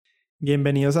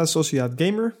Bienvenidos a Sociedad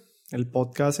Gamer, el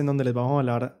podcast en donde les vamos a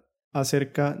hablar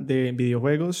acerca de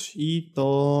videojuegos y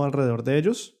todo alrededor de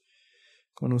ellos.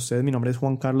 Con ustedes, mi nombre es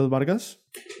Juan Carlos Vargas.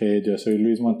 Yo soy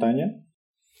Luis Montaña.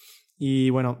 Y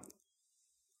bueno,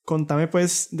 contame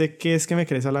pues de qué es que me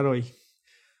querés hablar hoy.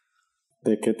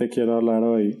 ¿De qué te quiero hablar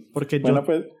hoy? Porque bueno,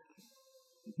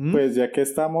 pues ya que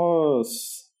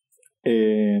estamos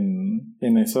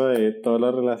en eso de todo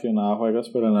lo relacionado a juegos,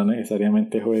 pero no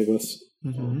necesariamente juegos.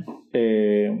 Uh-huh.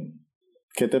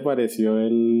 ¿Qué te pareció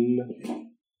el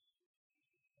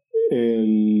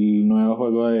nuevo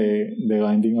juego de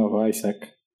Binding of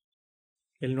Isaac?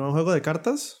 ¿El nuevo juego de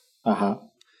cartas? Ajá.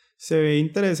 Se ve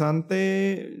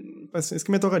interesante. Pues es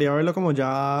que me tocaría verlo como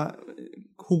ya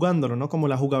jugándolo, ¿no? Como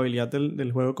la jugabilidad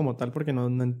del juego como tal, porque no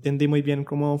entendí muy bien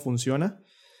cómo funciona.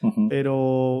 Uh-huh.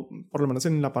 Pero por lo menos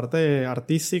en la parte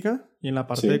artística y en la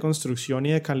parte de construcción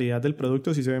y de calidad del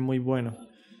producto sí se ve muy bueno.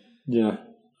 Ya.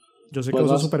 Yo sé que vos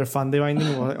sos súper fan de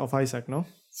Binding of Isaac, ¿no?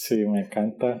 Sí, me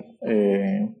encanta.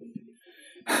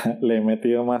 Le he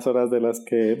metido más horas de las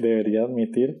que debería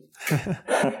admitir.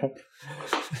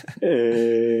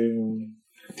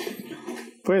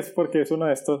 Pues porque es uno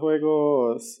de estos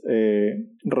juegos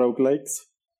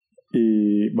roguelikes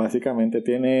y básicamente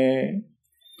tiene,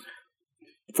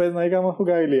 pues no digamos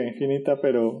jugabilidad infinita,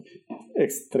 pero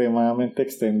extremadamente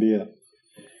extendida.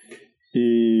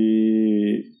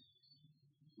 Y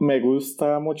me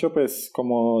gusta mucho pues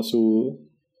como sus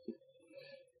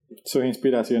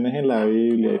inspiraciones en la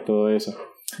Biblia y todo eso.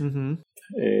 Uh-huh.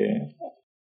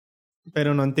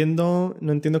 Pero no entiendo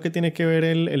qué tiene que ver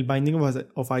el Binding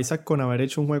of Isaac con haber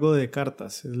hecho un juego de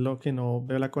cartas. Es lo que no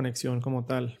veo la conexión como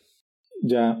tal.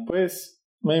 Ya, pues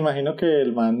me imagino que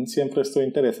el man siempre estuvo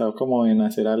interesado como en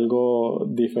hacer algo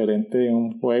diferente de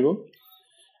un juego.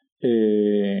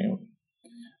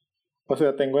 O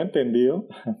sea, tengo entendido,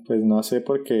 pues no sé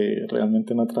porque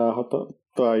realmente no trabajo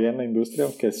todavía en la industria,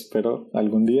 aunque espero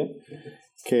algún día,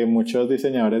 que muchos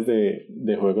diseñadores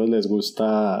de juegos les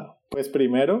gusta, pues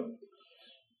primero,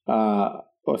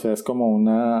 o sea, es como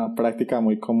una práctica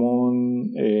muy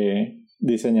común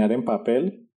diseñar en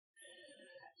papel.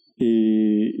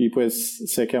 Y pues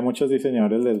sé que a muchos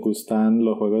diseñadores les gustan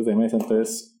los juegos de mesa,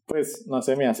 entonces pues no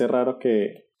sé, me hace raro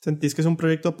que... ¿Sentís que es un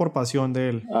proyecto por pasión de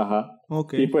él? Ajá.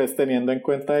 Okay. Y pues teniendo en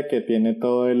cuenta de que tiene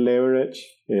todo el leverage,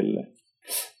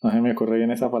 no se me ocurre bien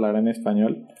esa palabra en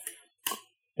español,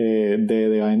 de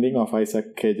The Binding of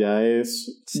Isaac, que ya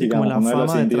es, sí, digamos, como la uno de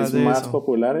los indies más eso.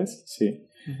 populares, sí.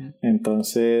 Uh-huh.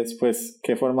 Entonces, pues,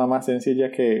 qué forma más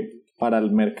sencilla que para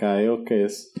el mercadeo, que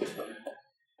es,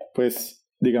 pues,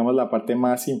 digamos, la parte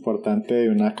más importante de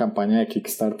una campaña de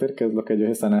Kickstarter, que es lo que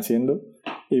ellos están haciendo.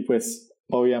 Y pues,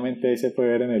 obviamente ahí se puede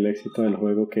ver en el éxito del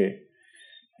juego que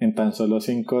en tan solo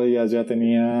 5 días ya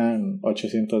tenían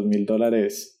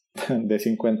 $800,000 de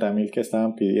 50,000 que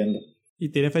estaban pidiendo.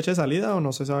 ¿Y tiene fecha de salida o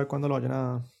no se sabe cuándo lo vayan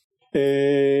a...?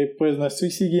 Pues no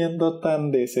estoy siguiendo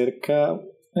tan de cerca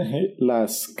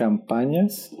las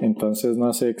campañas, entonces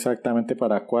no sé exactamente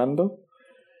para cuándo.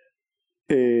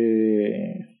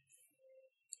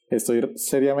 Estoy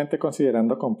seriamente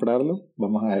considerando comprarlo.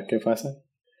 Vamos a ver qué pasa.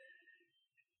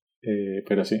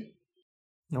 Pero sí.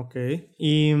 Ok.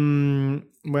 Y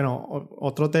bueno,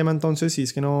 otro tema entonces, si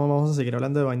es que no vamos a seguir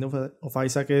hablando de Binding of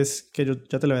Isaac, es que yo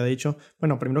ya te lo había dicho.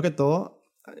 Bueno, primero que todo,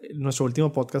 nuestro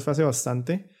último podcast fue hace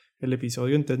bastante, el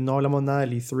episodio, entonces no hablamos nada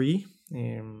del E3.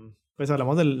 Pues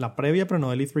hablamos de la previa, pero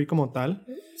no del E3 como tal.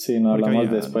 Sí, no hablamos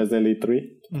después del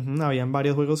E3. Habían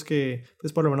varios juegos que,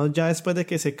 pues por lo menos ya después de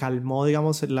que se calmó,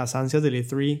 digamos, las ansias del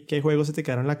E3, ¿qué juegos se te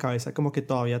quedaron en la cabeza como que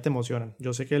todavía te emocionan?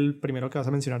 Yo sé que el primero que vas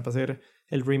a mencionar va a ser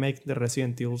el remake de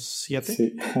Resident Evil 7.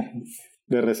 Sí,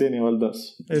 de Resident Evil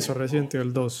 2. Eso, Resident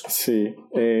Evil 2. Sí,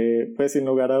 pues sin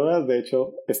lugar a dudas, de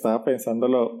hecho, estaba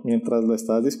pensándolo mientras lo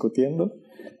estabas discutiendo.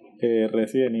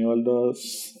 Resident Evil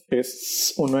 2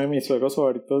 es uno de mis juegos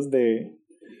favoritos de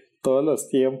todos los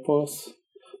tiempos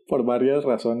por varias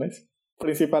razones.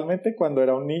 Principalmente cuando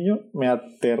era un niño me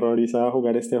aterrorizaba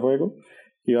jugar este juego.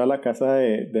 Iba a la casa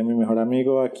de mi mejor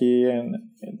amigo aquí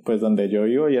pues donde yo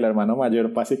vivo, y el hermano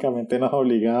mayor básicamente nos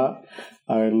obligaba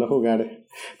a verlo jugar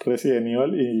Resident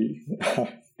Evil y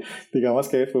digamos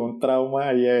que fue un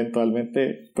trauma y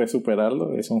eventualmente pues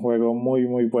superarlo. Es un juego muy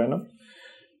muy bueno.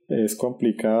 Es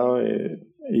complicado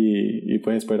y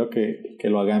pues espero que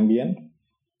lo hagan bien.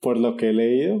 Por lo que he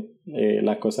leído,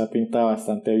 la cosa pinta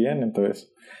bastante bien,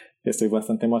 entonces estoy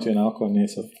bastante emocionado con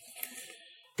eso.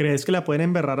 ¿Crees que la pueden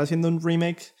embarrar haciendo un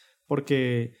remake?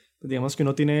 Porque digamos que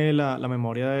uno tiene la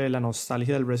memoria de la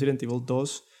nostalgia del Resident Evil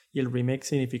 2 y el remake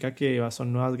significa que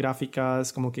son nuevas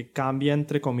gráficas, como que cambia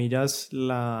entre comillas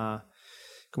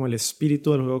como el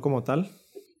espíritu del juego como tal.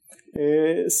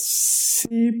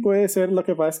 Sí, puede ser. Lo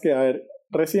que pasa es que, a ver,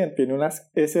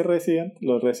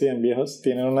 los Resident viejos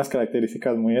tienen unas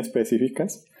características muy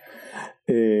específicas.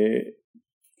 eh,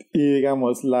 y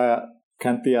digamos, la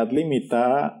cantidad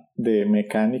limitada de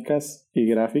mecánicas y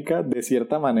gráficas, de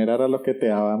cierta manera era lo que te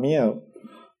daba miedo.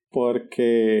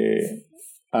 Porque,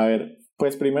 a ver,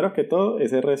 pues primero que todo,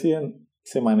 ese Resident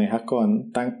se maneja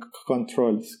con tank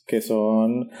controls, que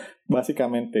son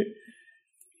básicamente,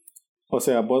 o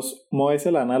sea, vos mueves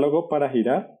el análogo para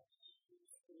girar,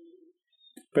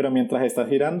 pero mientras estás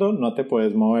girando no te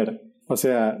puedes mover. O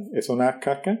sea, es una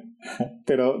caca,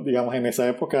 pero digamos en esa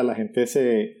época la gente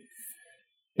se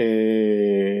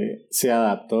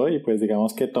adaptó y pues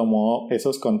digamos que tomó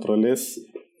esos controles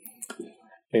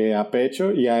a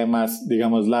pecho y además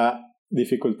digamos la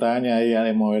dificultad añadida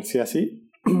de moverse así,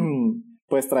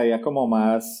 pues traía como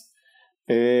más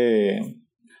eh,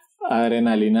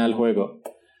 adrenalina al juego.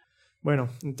 Bueno,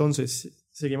 entonces,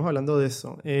 seguimos hablando de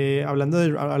eso. Hablando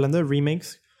de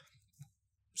remakes,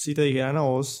 si te dijeran a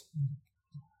vos,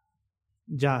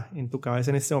 ya, en tu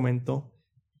cabeza en este momento,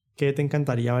 ¿qué te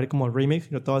encantaría ver como remake?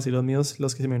 Yo te voy a decir los míos,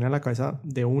 los que se me vienen a la cabeza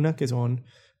de una, que son,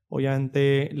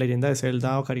 obviamente, Leyenda de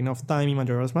Zelda, Ocarina of Time y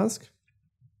Majora's Mask.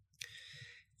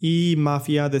 Y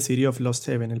Mafia: The City of Lost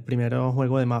Heaven, el primer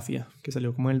juego de Mafia, que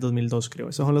salió como en el 2002, creo.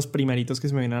 Esos son los primeritos que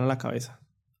se me vienen a la cabeza.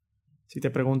 Si te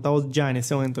preguntamos ya en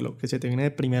este momento lo que se te viene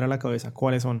de primero a la cabeza,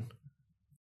 ¿cuáles son?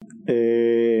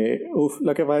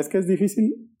 Lo que pasa es que es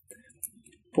difícil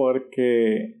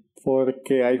porque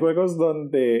hay juegos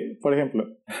donde, por ejemplo,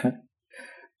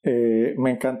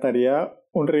 me encantaría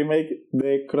un remake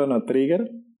de Chrono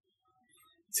Trigger.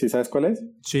 ¿Sí sabes cuál es?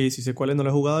 Sí, sí sé cuál es, no lo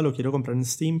he jugado, lo quiero comprar en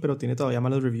Steam, pero tiene todavía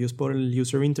malos reviews por el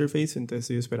user interface, entonces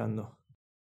estoy esperando.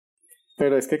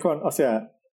 Pero es que o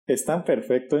sea, es tan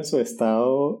perfecto en su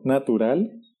estado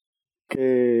natural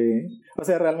que, o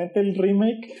sea, realmente el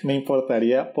remake me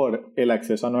importaría por el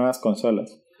acceso a nuevas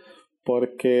consolas.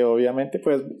 Porque obviamente,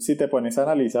 pues, si te pones a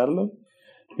analizarlo,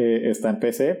 está en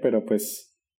PC, pero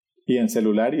pues, y en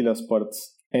celular, y los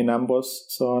ports en ambos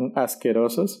son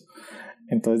asquerosos.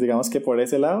 Entonces, digamos que por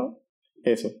ese lado,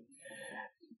 eso.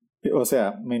 O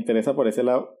sea, me interesa por ese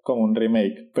lado como un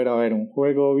remake. Pero a ver, un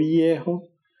juego viejo.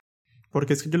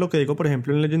 Porque es que yo lo que digo, por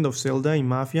ejemplo, en Legend of Zelda y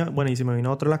Mafia, bueno, y se me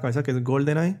vino otro a la cabeza que es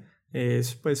GoldenEye,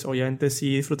 es pues obviamente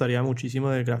sí disfrutaría muchísimo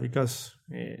de gráficas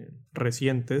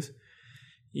recientes.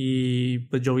 Y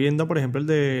pues yo viendo, por ejemplo, el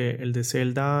de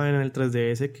Zelda en el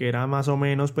 3DS, que era más o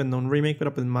menos, pues no un remake,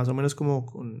 pero pues más o menos como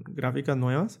con gráficas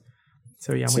nuevas,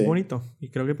 se veía muy Sí. bonito y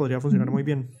creo que podría funcionar muy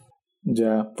bien.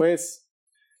 Ya, pues,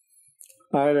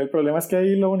 a ver, el problema es que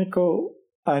ahí lo único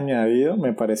añadido,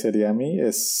 me parecería a mí,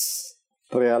 es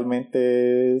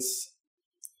realmente es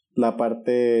la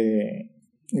parte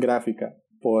gráfica,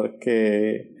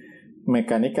 porque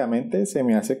mecánicamente se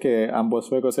me hace que ambos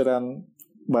juegos eran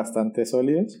bastante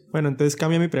sólidos. Bueno, entonces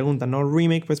cambia mi pregunta, no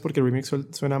remake, pues porque remake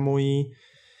suena muy...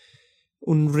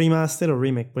 Un remaster o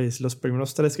remake, pues los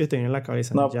primeros tres que tenía en la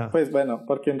cabeza, No, ya. pues bueno,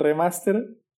 porque un remaster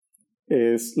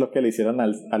es lo que le hicieron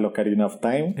al Ocarina of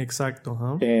Time Exacto,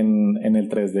 ajá. en el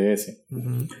 3DS.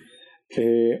 Uh-huh.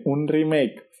 Un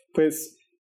remake, pues,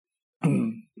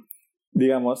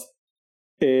 digamos,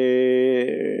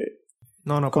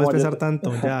 No puedes pensar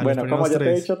tanto, ya, los bueno, como primeros ya te he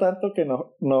tres. dicho tanto que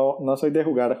no soy de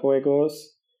jugar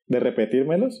juegos, de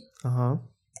repetírmelos, Ajá.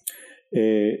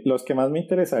 los que más me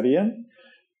interesarían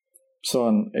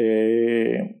son,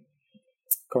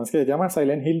 ¿cómo es que se llama?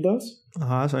 Silent Hill 2,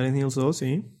 Ajá, Silent Hill 2,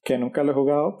 sí. que nunca lo he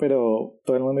jugado, pero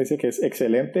todo el mundo dice que es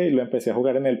excelente y lo empecé a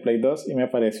jugar en el Play 2 y me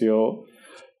pareció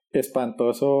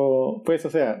espantoso, pues, o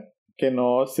sea, que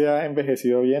no se ha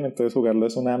envejecido bien, entonces jugarlo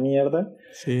es una mierda.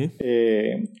 Sí.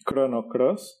 Chrono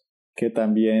Cross, que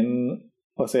también,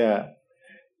 o sea,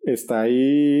 está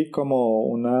ahí como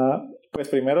una, pues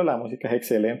primero la música es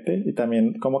excelente y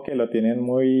también como que lo tienen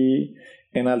muy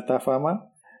en alta fama.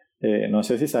 No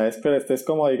sé si sabes, pero este es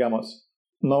como, digamos,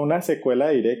 no una secuela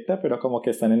directa, pero como que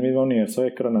está en el mismo universo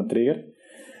de Chrono Trigger.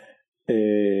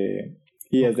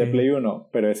 Y es de Ok. Play 1,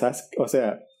 pero o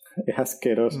sea, es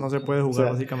asqueroso. No se puede O jugar,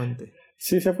 sea, básicamente.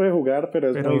 sí se puede jugar, pero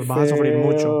es muy Pero vas a sufrir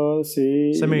mucho. feo,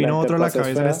 sí, Se me la vino otro a la interfaz es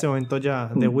cabeza en fea. este momento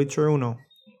ya. The Witcher 1.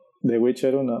 The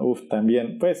Witcher 1, uff,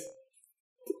 también. Pues,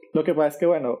 lo que pasa es que,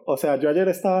 bueno, o sea, yo ayer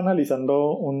estaba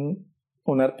analizando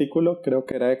un artículo, creo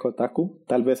que era de Kotaku,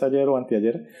 tal vez ayer o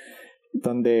anteayer,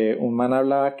 donde un man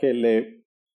hablaba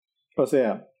o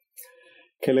sea,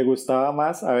 que le gustaba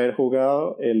más haber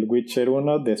jugado el Witcher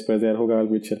 1 después de haber jugado el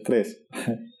Witcher 3.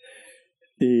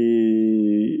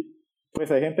 Y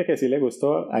pues hay gente que sí le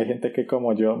gustó, hay gente que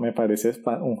como yo me parece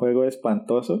un juego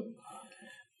espantoso.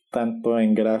 tanto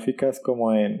en gráficas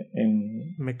como en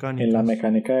la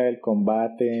mecánica del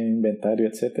combate, inventario,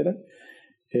 etc.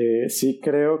 Sí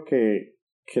creo que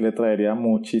le traería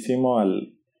muchísimo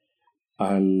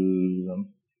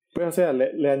pues o sea,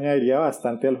 le añadiría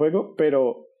bastante al juego,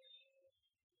 pero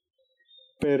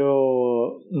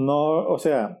no, o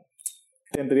sea,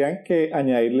 tendrían que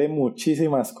añadirle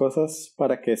muchísimas cosas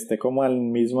para que esté como al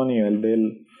mismo nivel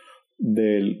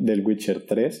del Witcher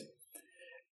 3.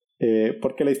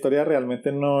 Porque la historia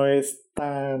realmente no es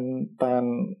tan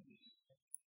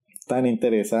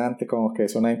interesante, como que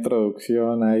es una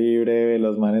introducción ahí breve.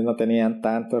 Los manes no tenían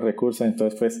tantos recursos,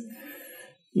 entonces pues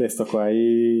les tocó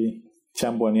ahí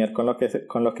chambonear con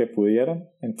lo que pudieron.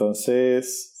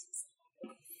 Entonces,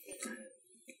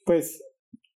 pues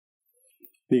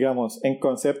digamos, en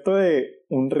concepto de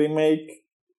un remake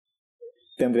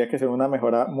tendría que ser una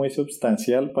mejora muy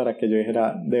sustancial para que yo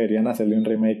dijera, deberían hacerle un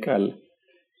remake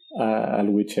al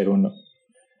Witcher 1.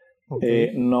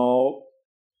 Okay. No,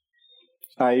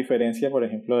 a diferencia, por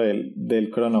ejemplo,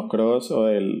 del Chrono Cross o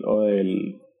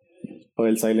del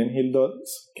Silent Hill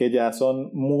 2, que ya son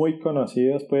muy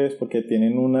conocidos, pues, porque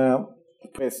tienen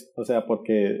pues, o sea,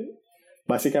 porque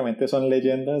básicamente son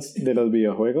leyendas de los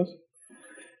videojuegos.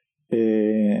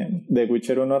 The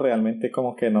Witcher 1 realmente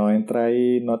como que no entra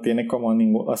ahí, no tiene como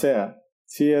ningún, o sea,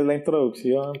 sí es la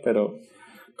introducción, pero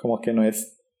como que no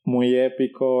es muy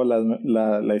épico,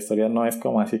 la historia no es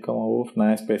como así como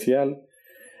nada especial.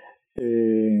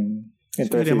 Entonces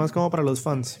sería más como para los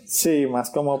fans. Sí, más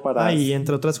como para... y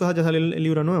entre otras cosas ya salió el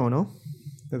libro nuevo, ¿no?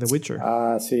 De The Witcher.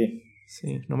 Sí.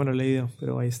 Sí, no me lo he leído,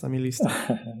 pero ahí está mi lista.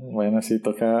 Bueno, sí,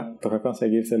 toca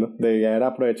conseguírselo. Debía haber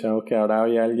aprovechado que ahora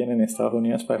había alguien en Estados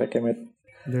Unidos para que me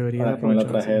lo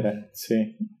trajera.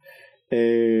 Sí.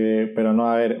 Pero no,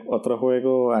 a ver, otro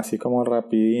juego así como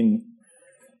rapidín.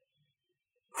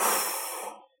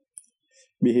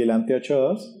 Vigilante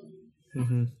 8-2.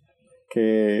 Uh-huh.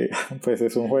 Que pues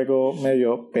es un juego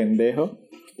medio pendejo.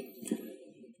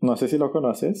 No sé si lo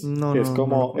conoces. No, es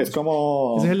como...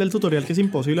 ¿Ese es el del tutorial que es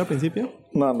imposible al principio?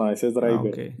 No, ese es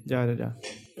Driver. Ok, ya.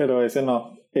 Pero ese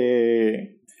no.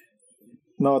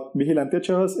 No, Vigilante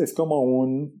 8 es como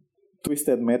un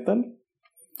Twisted Metal.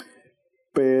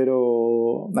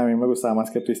 Pero a mí me gustaba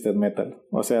más que Twisted Metal.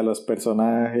 O sea, los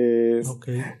personajes...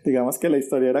 Okay. Digamos que la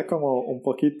historia era como un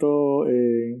poquito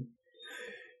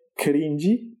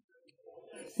cringy.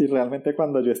 Y realmente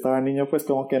cuando yo estaba niño pues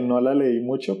como que no la leí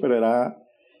mucho, pero era...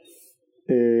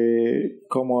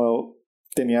 como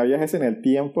tenía viajes en el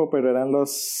tiempo, pero eran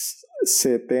los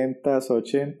 70s,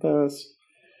 80s.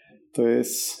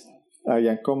 Entonces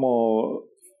habían como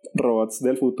robots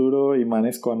del futuro y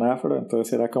manes con afro,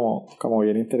 entonces era como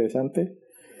bien interesante.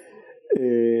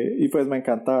 Y pues me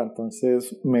encantaba,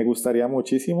 entonces me gustaría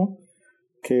muchísimo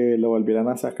que lo volvieran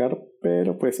a sacar,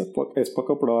 pero pues es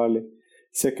poco probable.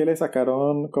 Sé que le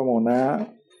sacaron como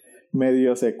una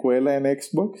medio secuela en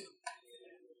Xbox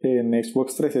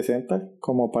 360,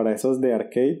 como para esos de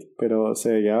arcade, pero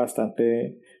se veía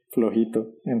bastante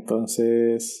flojito.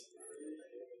 Entonces,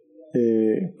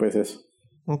 pues eso.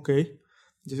 Ok.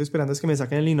 Yo estoy esperando es que me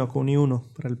saquen el Ni no Kuni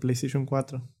 1 para el PlayStation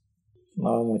 4.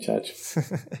 No, muchacho.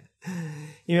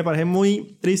 Y me parece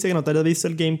muy triste que no te hayas visto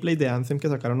el gameplay de Anthem que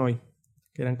sacaron hoy,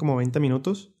 que eran como 20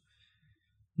 minutos.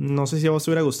 No sé si a vos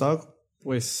te hubiera gustado.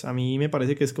 Pues a mí me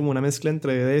parece que es como una mezcla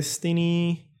entre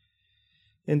Destiny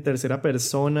en tercera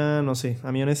persona, no sé.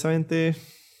 A mí honestamente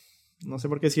no sé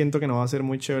por qué siento que no va a ser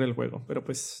muy chévere el juego, pero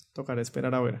pues tocará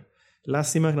esperar a ver.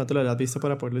 Lástima que no te lo hayas visto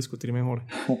para poderlo discutir mejor.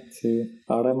 Sí,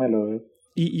 ahora me lo veo.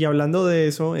 Y hablando de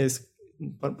eso,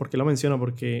 ¿por qué lo menciono?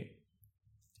 Porque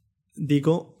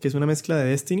digo que es una mezcla de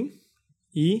Destiny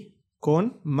y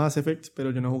con Mass Effect,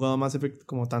 pero yo no he jugado Mass Effect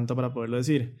como tanto para poderlo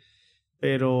decir.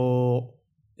 Pero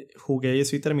jugué y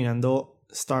estoy terminando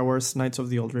Star Wars Knights of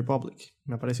the Old Republic.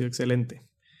 Me ha parecido excelente.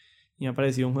 Y me ha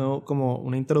parecido un juego como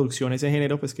una introducción a ese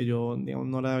género, pues que yo, digamos,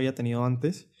 no la había tenido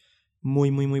antes.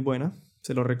 Muy, muy, muy buena.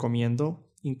 Se lo recomiendo.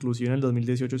 Inclusive en el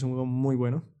 2018 es un juego muy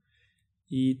bueno.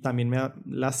 Y también me da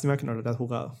lástima que no lo hayas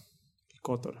jugado. El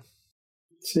KOTOR.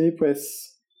 Sí,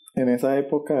 pues en esa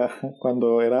época,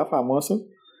 cuando era famoso,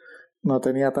 no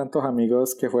tenía tantos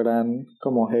amigos que fueran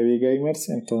como heavy gamers,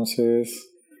 entonces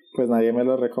pues nadie me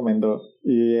lo recomendó.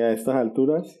 Y a estas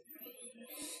alturas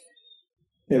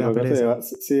el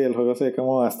juego se ve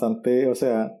como bastante, o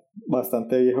sea,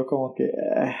 bastante viejo, como que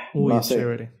no sé.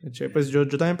 Chévere. Pues yo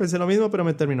también pensé lo mismo, pero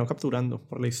me terminó capturando.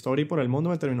 Por la historia y por el mundo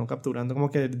me terminó capturando.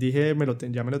 Como que dije,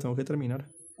 ya me lo tengo que terminar.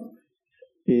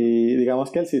 Y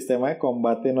digamos que el sistema de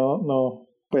combate no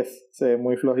pues se ve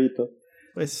muy flojito.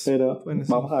 Pues, pero bueno,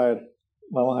 vamos a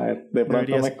ver.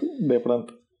 De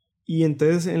pronto. Y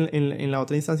entonces en la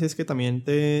otra instancia es que también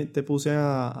te puse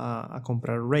a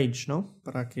comprar Rage, ¿no?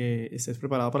 Para que estés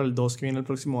preparado para el 2 que viene el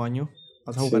próximo año.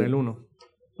 Vas a jugar el Sí. 1.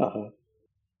 Ajá.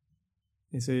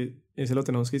 Ese lo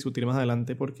tenemos que discutir más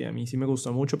adelante porque a mí sí me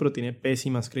gustó mucho, pero tiene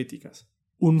pésimas críticas.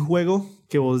 Un juego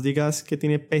que vos digas que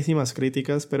tiene pésimas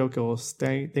críticas, pero que vos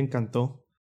te encantó.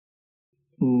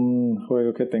 Un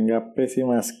juego que tenga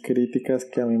pésimas críticas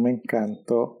que a mí me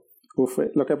encantó. Uf,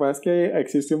 lo que pasa es que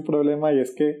existe un problema y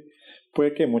es que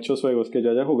puede que muchos juegos que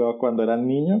yo haya jugado cuando era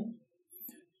niño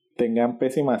tengan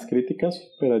pésimas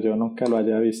críticas, pero yo nunca lo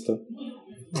haya visto.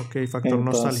 Ok, factor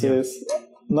nostalgia. Entonces,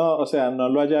 no, o sea, no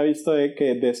lo haya visto de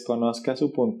que desconozca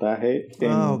su puntaje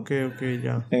Ok,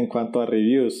 ya. en cuanto a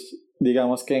reviews.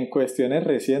 Digamos que en cuestiones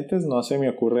recientes no se me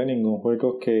ocurre ningún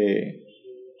juego que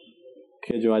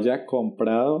yo haya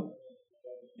comprado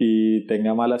y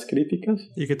tenga malas críticas.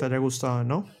 Y que te haya gustado,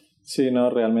 ¿no? Sí, no,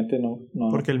 realmente no.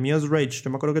 Porque el mío es Rage. Yo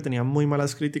me acuerdo que tenía muy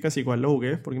malas críticas. Igual lo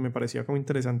jugué porque me parecía como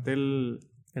interesante el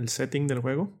setting del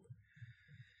juego.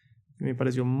 Y me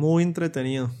pareció muy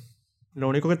entretenido. Lo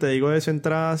único que te digo es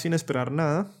entrar sin esperar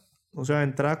nada. O sea,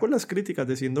 entrar con las críticas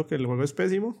diciendo que el juego es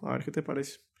pésimo. A ver qué te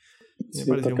parece. Me Sí,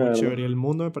 pareció toca muy verlo. chévere. El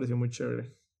mundo me pareció muy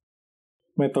chévere.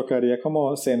 Me tocaría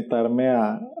como sentarme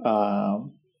a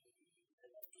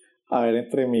ver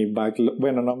entre mi backlog,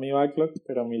 bueno, no mi backlog,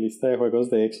 pero mi lista de juegos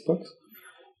de Xbox.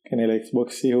 Que en el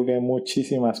Xbox sí jugué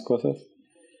muchísimas cosas.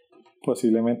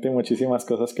 Posiblemente muchísimas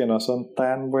cosas que no son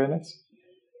tan buenas.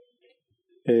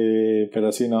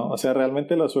 Pero sí, no. O sea,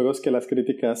 realmente los juegos que las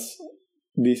críticas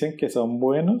dicen que son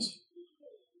buenos,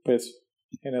 pues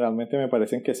generalmente me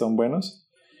parecen que son buenos.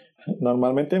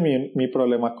 Normalmente mi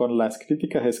problema con las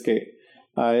críticas es que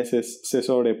a veces se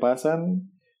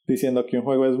sobrepasan diciendo que un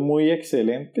juego es muy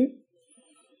excelente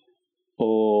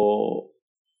o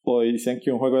dicen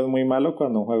que un juego es muy malo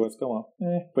cuando un juego es como,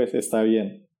 pues está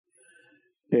bien.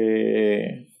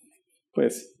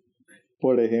 Pues,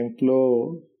 por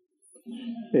ejemplo,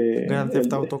 Grand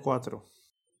Theft Auto 4.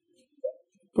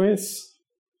 pues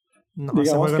No, ese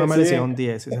digamos juego no que sí, merecía un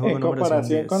 10. Ese juego en no merecía un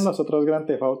comparación 10. con los otros Grand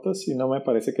Theft Auto, sí no me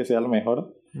parece que sea el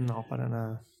mejor. No, para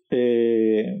nada.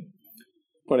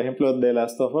 Por ejemplo, The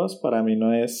Last of Us para mí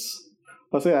no es,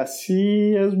 o sea,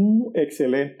 sí es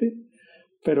excelente,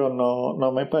 pero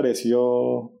no me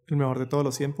pareció, El mejor de todos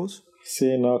los tiempos.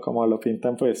 sí, no, como lo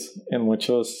pintan pues en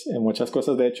muchas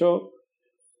cosas. De hecho,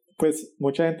 pues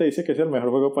mucha gente dice que es el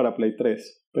mejor juego para Play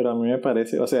 3, pero a mí me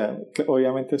parece, o sea,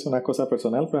 obviamente es una cosa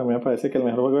personal, pero a mí me parece que el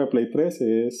mejor juego de Play 3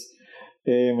 es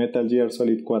Metal Gear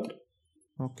Solid 4.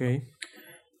 Ok.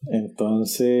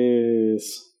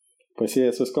 Entonces, pues sí,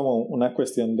 eso es como una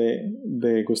cuestión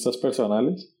de gustos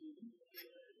personales,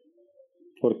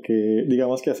 porque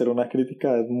digamos que hacer una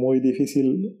crítica es muy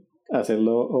difícil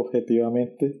hacerlo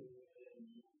objetivamente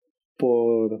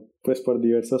por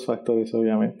diversos factores,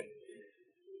 obviamente.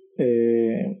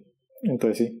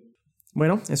 Entonces sí.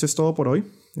 Bueno, eso es todo por hoy.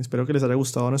 Espero que les haya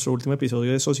gustado nuestro último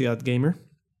episodio de Sociedad Gamer.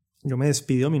 Yo me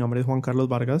despido. Mi nombre es Juan Carlos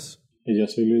Vargas. Y yo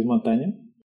soy Luis Montaña.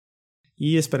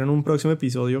 Y esperen un próximo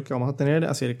episodio que vamos a tener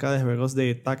acerca de juegos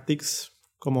de Tactics,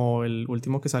 como el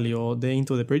último que salió de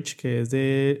Into the Breach, que es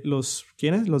de los...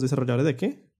 ¿Quiénes? ¿Los desarrolladores de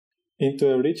qué? Into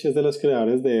the Breach es de los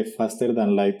creadores de Faster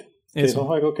Than Light. Que es un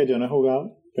juego que yo no he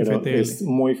jugado, pero FTL. es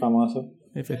muy famoso.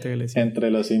 FTL, sí. Entre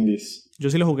los indies. Yo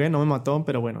sí lo jugué, no me mató,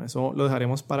 pero bueno, eso lo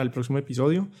dejaremos para el próximo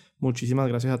episodio. Muchísimas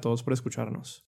gracias a todos por escucharnos.